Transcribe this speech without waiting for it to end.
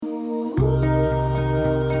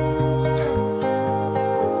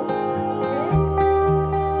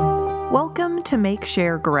to Make,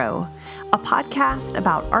 Share, Grow, a podcast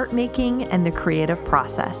about art making and the creative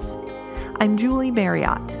process. I'm Julie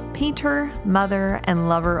Marriott, painter, mother, and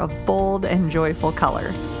lover of bold and joyful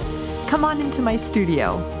color. Come on into my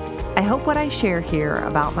studio. I hope what I share here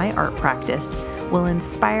about my art practice will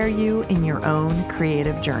inspire you in your own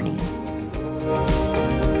creative journey.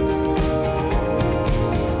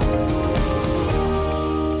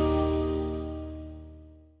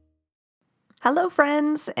 Hello,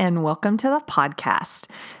 friends, and welcome to the podcast.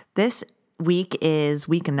 This week is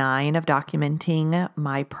week 9 of documenting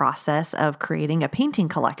my process of creating a painting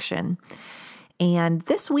collection. And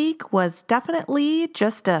this week was definitely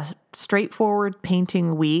just a straightforward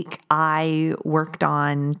painting week. I worked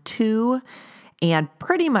on 2 and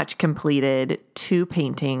pretty much completed 2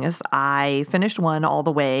 paintings. I finished one all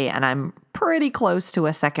the way, and I'm pretty close to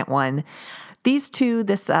a second one. These 2,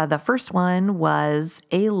 the first one was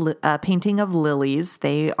a painting of lilies.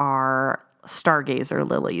 They are stargazer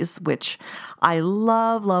lilies, which I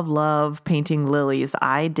love painting lilies.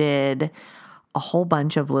 I did a whole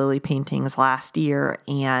bunch of lily paintings last year,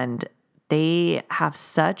 and they have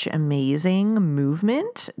such amazing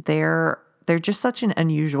movement. They're just such an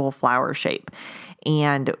unusual flower shape,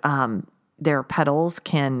 and their petals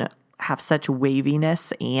can have such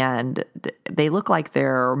waviness, and they look like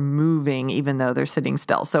they're moving even though they're sitting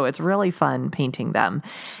still. So it's really fun painting them.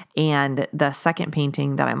 And the second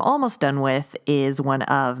painting that I'm almost done with is one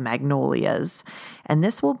of magnolias. And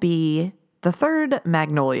this will be the third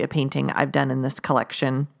magnolia painting I've done in this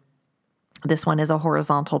collection. This one is a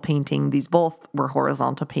horizontal painting. These both were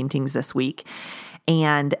horizontal paintings this week.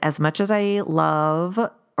 And as much as I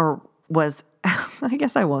I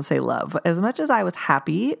guess I won't say love. As much as I was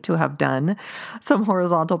happy to have done some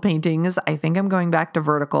horizontal paintings, I think I'm going back to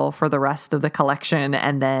vertical for the rest of the collection,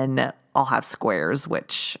 and then I'll have squares,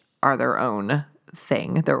 which are their own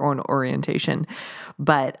thing, their own orientation.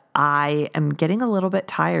 But I am getting a little bit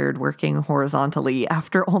tired working horizontally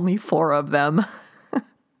after only 4 of them.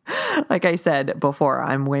 Like I said before,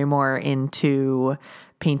 I'm way more into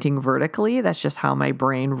painting vertically. That's just how my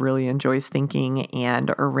brain really enjoys thinking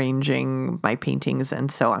and arranging my paintings.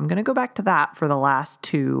 And so I'm going to go back to that for the last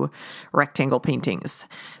 2 rectangle paintings.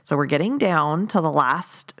 So we're getting down to the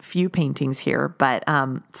last few paintings here. But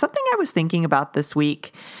something I was thinking about this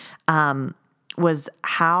week was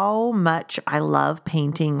how much I love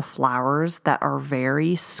painting flowers that are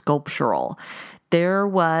very sculptural. There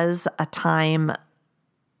was a time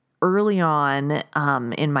early on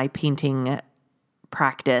in my painting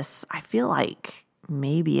practice, I feel like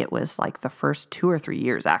maybe it was like the first 2 or 3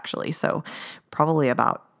 years actually, so probably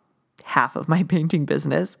about half of my painting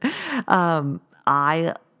business,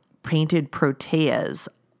 I painted proteas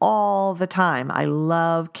all the time. I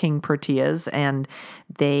love king proteas, and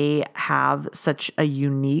they have such a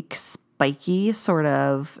unique spiky sort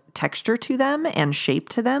of texture to them and shape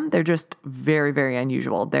to them. They're just very, very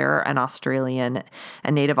unusual. They're a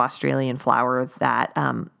native Australian flower that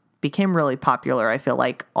became really popular, I feel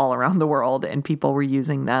like, all around the world, and people were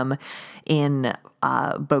using them in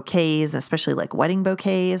bouquets, especially like wedding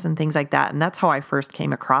bouquets and things like that. And that's how I first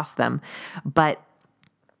came across them. But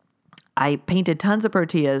I painted tons of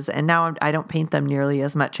proteas, and now I don't paint them nearly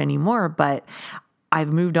as much anymore, but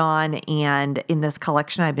I've moved on, and in this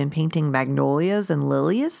collection, I've been painting magnolias and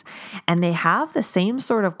lilies, and they have the same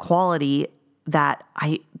sort of quality that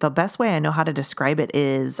the best way I know how to describe it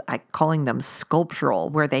is calling them sculptural,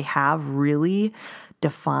 where they have really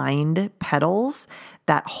defined petals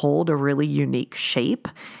that hold a really unique shape.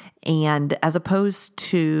 And as opposed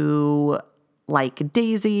to like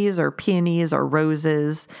daisies or peonies or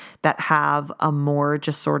roses that have a more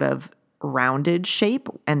just sort of rounded shape,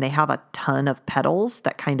 and they have a ton of petals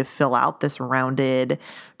that kind of fill out this rounded,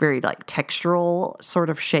 very like textural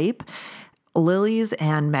sort of shape, lilies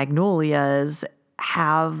and magnolias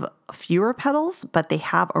have fewer petals, but they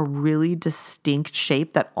have a really distinct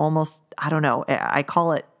shape that almost, I don't know, I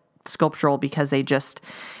call it sculptural because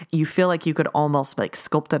you feel like you could almost like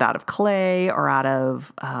sculpt it out of clay or out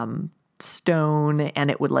of stone,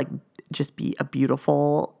 and it would like just be a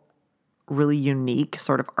beautiful, really unique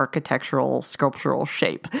sort of architectural, sculptural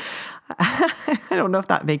shape. I don't know if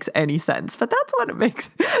that makes any sense, but that's what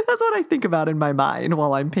I think about in my mind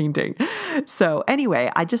while I'm painting. So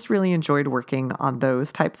anyway, I just really enjoyed working on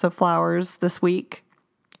those types of flowers this week.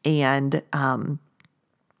 And I'm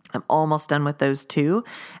almost done with those 2.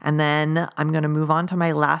 And then I'm going to move on to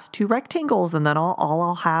my last 2 rectangles. And then all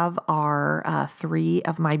I'll have are 3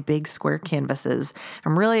 of my big square canvases.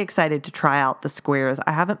 I'm really excited to try out the squares.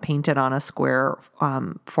 I haven't painted on a square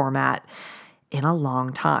format in a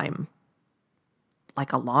long time.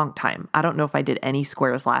 like a long time. I don't know if I did any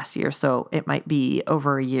squares last year, so it might be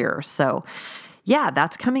over a year. So yeah,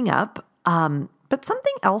 that's coming up. But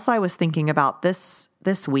something else I was thinking about this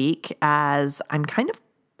week, as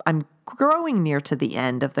I'm growing near to the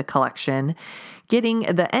end of the collection,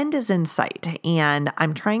 the end is in sight, and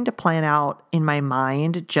I'm trying to plan out in my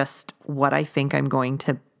mind just what I think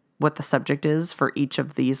what the subject is for each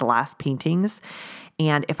of these last paintings.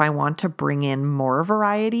 And if I want to bring in more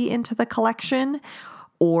variety into the collection,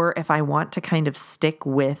 or if I want to kind of stick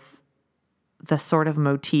with the sort of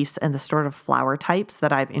motifs and the sort of flower types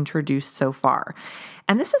that I've introduced so far.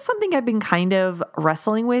 And this is something I've been kind of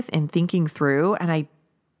wrestling with and thinking through. And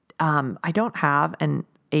I don't have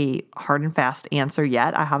a hard and fast answer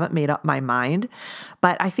yet. I haven't made up my mind,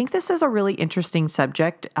 but I think this is a really interesting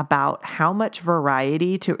subject about how much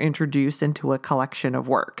variety to introduce into a collection of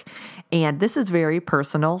work. And this is very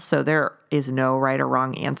personal, so there is no right or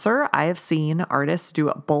wrong answer. I have seen artists do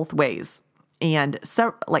it both ways. And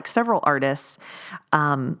several artists,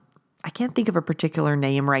 I can't think of a particular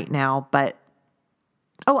name right now, but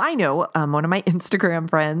I know one of my Instagram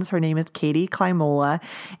friends. Her name is Katie Climola,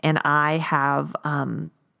 and I have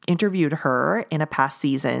interviewed her in a past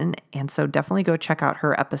season, and so definitely go check out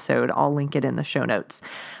her episode. I'll link it in the show notes.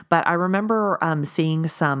 But I remember seeing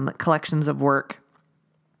some collections of work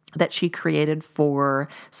that she created for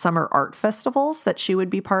summer art festivals that she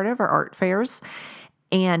would be part of, or art fairs.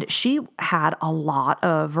 And she had a lot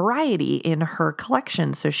of variety in her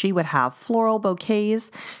collection. So she would have floral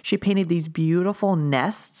bouquets. She painted these beautiful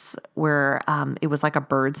nests where it was like a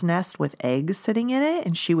bird's nest with eggs sitting in it.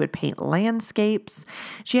 And she would paint landscapes.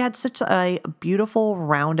 She had such a beautiful,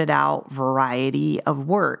 rounded out variety of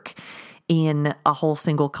work in a whole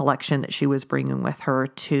single collection that she was bringing with her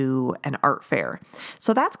to an art fair.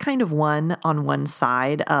 So that's kind of on one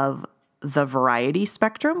side of the variety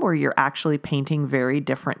spectrum, where you're actually painting very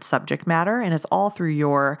different subject matter, and it's all through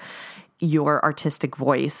your artistic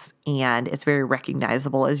voice, and it's very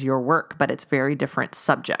recognizable as your work, but it's very different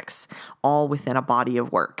subjects all within a body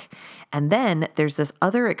of work. And then there's this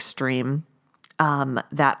other extreme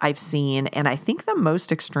that I've seen, and I think the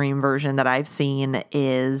most extreme version that I've seen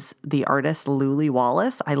is the artist Luli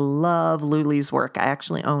Wallace. I love Luli's work. I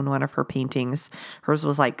actually own one of her paintings. Hers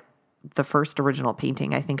was like the first original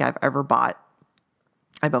painting I think I've ever bought.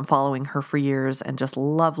 I've been following her for years and just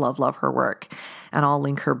love her work. And I'll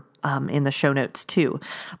link her in the show notes too.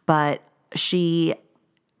 But she,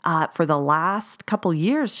 for the last couple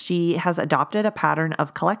years, she has adopted a pattern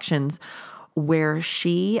of collections where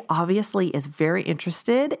she obviously is very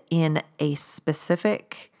interested in a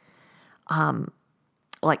specific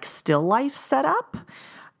like still life setup.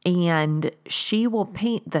 And she will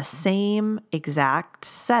paint the same exact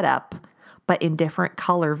setup, but in different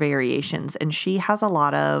color variations. And she has a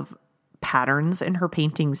lot of patterns in her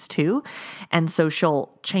paintings too. And so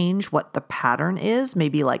she'll change what the pattern is,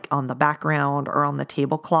 maybe like on the background or on the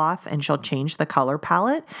tablecloth, and she'll change the color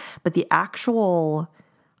palette. But the actual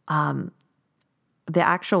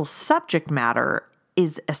subject matter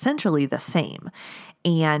is essentially the same.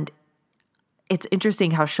 And it's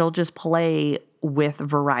interesting how she'll just play with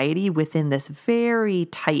variety within this very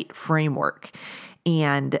tight framework.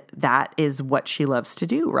 And that is what she loves to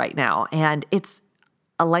do right now. And it's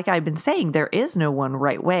like I've been saying, there is no one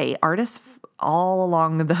right way. Artists all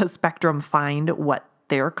along the spectrum find what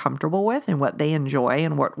they're comfortable with and what they enjoy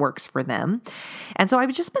and what works for them. And so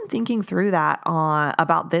I've just been thinking through that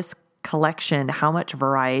about this collection, how much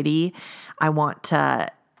variety I want to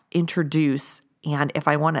introduce, and if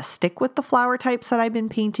I want to stick with the flower types that I've been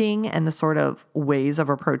painting and the sort of ways of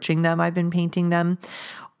approaching them I've been painting them,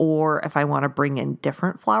 or if I want to bring in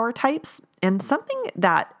different flower types. And something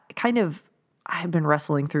that kind of I've been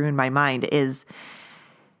wrestling through in my mind is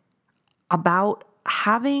about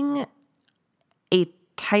having a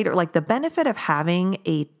tighter, like the benefit of having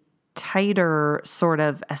a tighter sort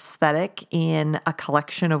of aesthetic in a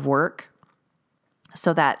collection of work,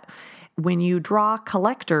 so that when you draw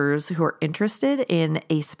collectors who are interested in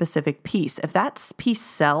a specific piece, if that piece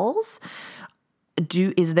sells,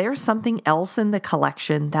 is there something else in the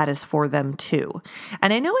collection that is for them too?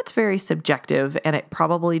 And I know it's very subjective, and it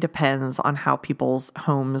probably depends on how people's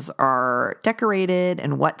homes are decorated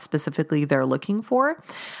and what specifically they're looking for.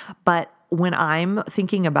 But when I'm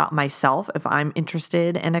thinking about myself, if I'm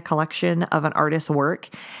interested in a collection of an artist's work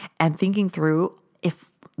and thinking through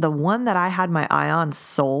the one that I had my eye on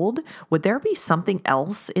sold, would there be something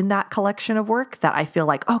else in that collection of work that I feel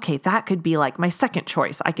like, okay, that could be like my second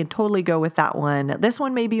choice. I can totally go with that one. This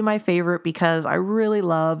one may be my favorite because I really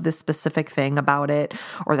love this specific thing about it,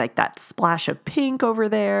 or like that splash of pink over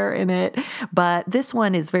there in it. But this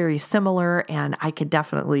one is very similar and I could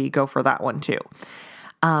definitely go for that one too.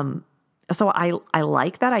 So I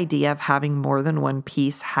like that idea of having more than one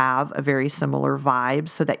piece have a very similar vibe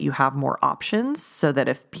so that you have more options, so that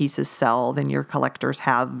if pieces sell, then your collectors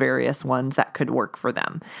have various ones that could work for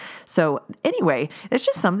them. So anyway, it's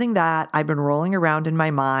just something that I've been rolling around in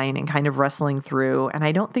my mind and kind of wrestling through. And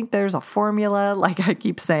I don't think there's a formula, like I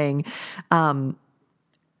keep saying.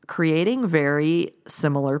 Creating very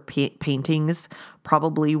similar paintings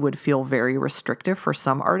probably would feel very restrictive for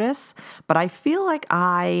some artists, but I feel like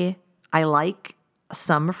I like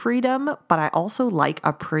some freedom, but I also like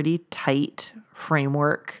a pretty tight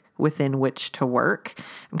framework within which to work.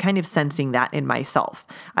 I'm kind of sensing that in myself.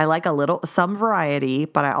 I like some variety,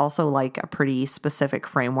 but I also like a pretty specific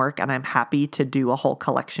framework, and I'm happy to do a whole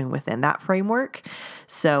collection within that framework.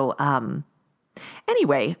 So,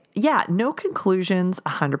 anyway, yeah, no conclusions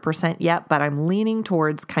 100% yet, but I'm leaning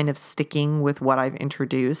towards kind of sticking with what I've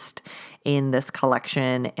introduced in this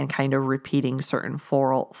collection and kind of repeating certain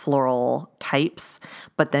floral types,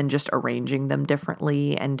 but then just arranging them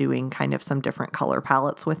differently and doing kind of some different color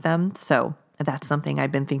palettes with them. So that's something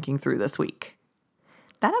I've been thinking through this week.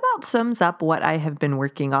 That about sums up what I have been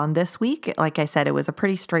working on this week. Like I said, it was a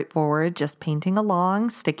pretty straightforward, just painting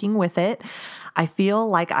along, sticking with it. I feel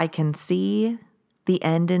like I can see the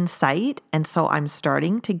end in sight, and so I'm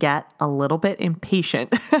starting to get a little bit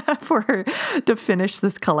impatient to finish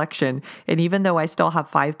this collection. And even though I still have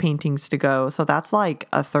 5 paintings to go, so that's like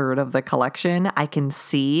a third of the collection, I can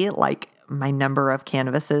see like my number of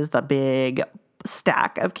canvases, the big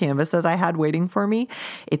stack of canvases I had waiting for me,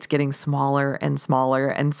 it's getting smaller and smaller.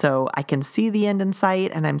 And so I can see the end in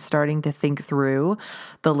sight, and I'm starting to think through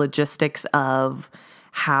the logistics of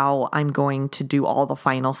how I'm going to do all the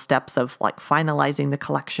final steps of like finalizing the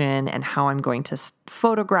collection, and how I'm going to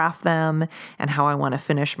photograph them, and how I want to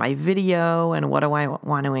finish my video, and what do I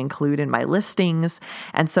want to include in my listings.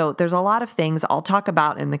 And so there's a lot of things I'll talk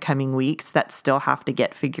about in the coming weeks that still have to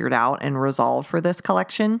get figured out and resolved for this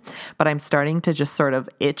collection. But I'm starting to just sort of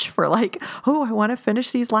itch for like, oh, I want to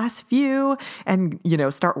finish these last few, and,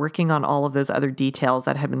 start working on all of those other details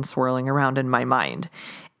that have been swirling around in my mind.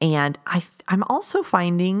 And I'm also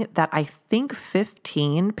finding that I think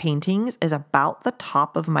 15 paintings is about the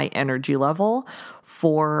top of my energy level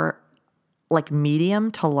for like medium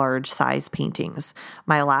to large size paintings.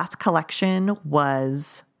 My last collection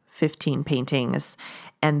was 15 paintings,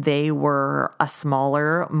 and they were a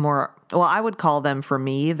smaller, I would call them, for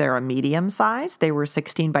me, they're a medium size. They were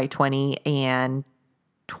 16 by 20 and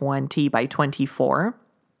 20 by 24.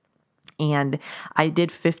 And I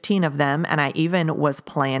did 15 of them, and I even was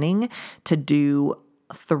planning to do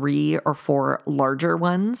 3 or 4 larger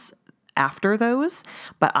ones after those,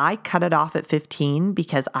 but I cut it off at 15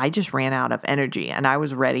 because I just ran out of energy and I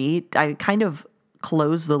was ready. I kind of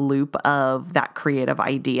close the loop of that creative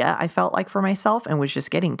idea, I felt like, for myself, and was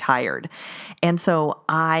just getting tired. And so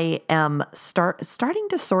I am starting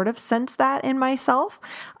to sort of sense that in myself.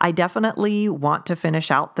 I definitely want to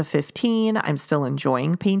finish out the 15. I'm still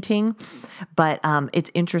enjoying painting, but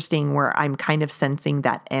it's interesting where I'm kind of sensing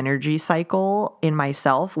that energy cycle in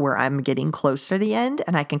myself where I'm getting close to the end,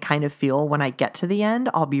 and I can kind of feel when I get to the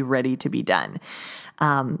end, I'll be ready to be done.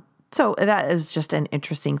 So that is just an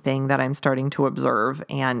interesting thing that I'm starting to observe,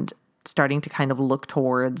 and starting to kind of look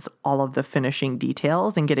towards all of the finishing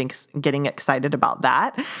details and getting excited about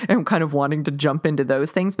that, and kind of wanting to jump into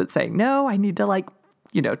those things, but saying, no, I need to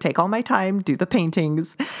take all my time, do the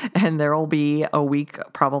paintings, and there will be a week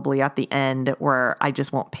probably at the end where I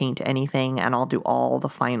just won't paint anything, and I'll do all the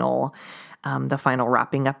final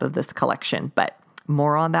wrapping up of this collection. But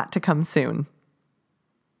more on that to come soon.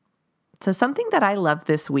 So something that I love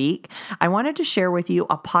this week, I wanted to share with you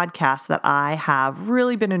a podcast that I have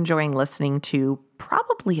really been enjoying listening to,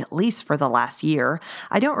 probably at least for the last year.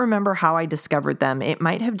 I don't remember how I discovered them. It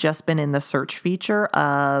might have just been in the search feature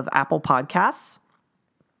of Apple Podcasts.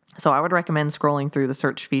 So I would recommend scrolling through the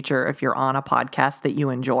search feature if you're on a podcast that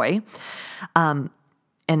you enjoy.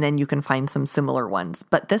 And then you can find some similar ones.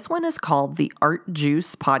 But this one is called the Art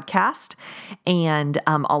Juice Podcast. And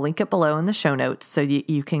I'll link it below in the show notes so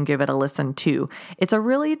you can give it a listen too. It's a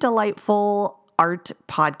really delightful art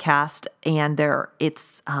podcast, and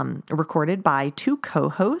it's recorded by 2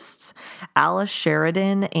 co-hosts, Alice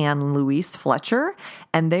Sheridan and Louise Fletcher.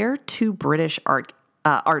 And they're 2 British art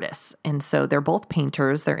artists. And so they're both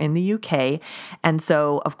painters. They're in the UK. And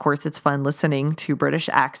so, of course, it's fun listening to British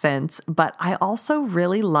accents. But I also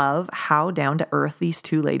really love how down to earth these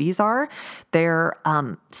two ladies are. They're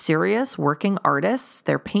serious working artists.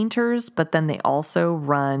 They're painters, but then they also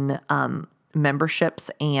run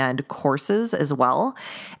memberships and courses as well.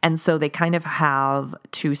 And so they kind of have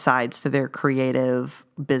two sides to their creative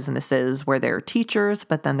businesses where they're teachers,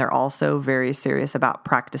 but then they're also very serious about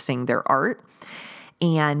practicing their art.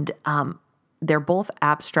 And they're both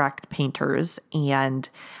abstract painters, and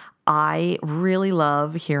I really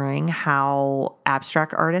love hearing how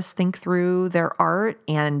abstract artists think through their art.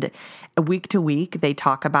 And week to week, they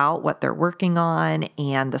talk about what they're working on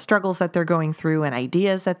and the struggles that they're going through and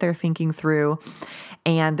ideas that they're thinking through.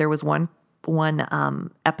 And there was one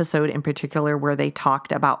episode in particular where they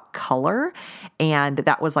talked about color, and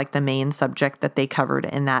that was like the main subject that they covered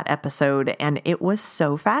in that episode. And it was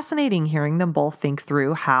so fascinating hearing them both think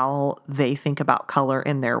through how they think about color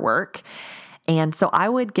in their work. And so I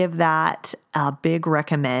would give that a big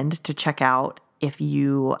recommend to check out if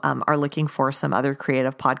you are looking for some other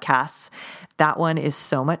creative podcasts. That one is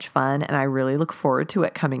so much fun, and I really look forward to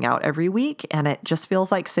it coming out every week. And it just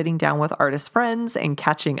feels like sitting down with artist friends and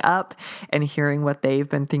catching up and hearing what they've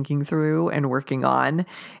been thinking through and working on.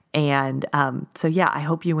 And so, yeah, I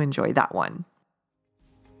hope you enjoy that one.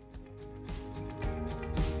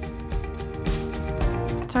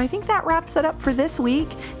 So I think that wraps it up for this week.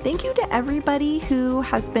 Thank you to everybody who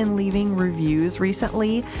has been leaving reviews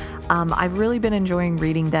recently. I've really been enjoying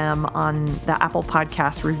reading them on the Apple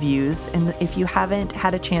Podcast reviews. And if you haven't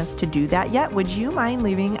had a chance to do that yet, would you mind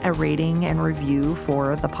leaving a rating and review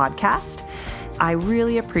for the podcast? I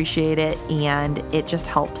really appreciate it, and it just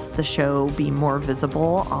helps the show be more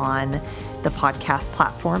visible on the podcast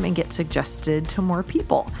platform and get suggested to more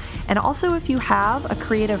people. And also, if you have a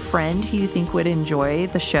creative friend who you think would enjoy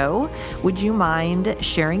the show, would you mind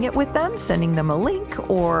sharing it with them, sending them a link,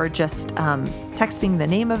 or just texting the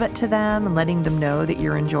name of it to them and letting them know that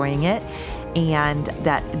you're enjoying it and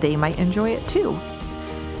that they might enjoy it too?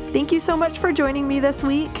 Thank you so much for joining me this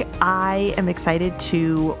week. I am excited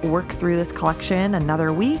to work through this collection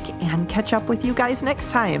another week and catch up with you guys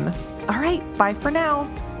next time. All right, bye for now.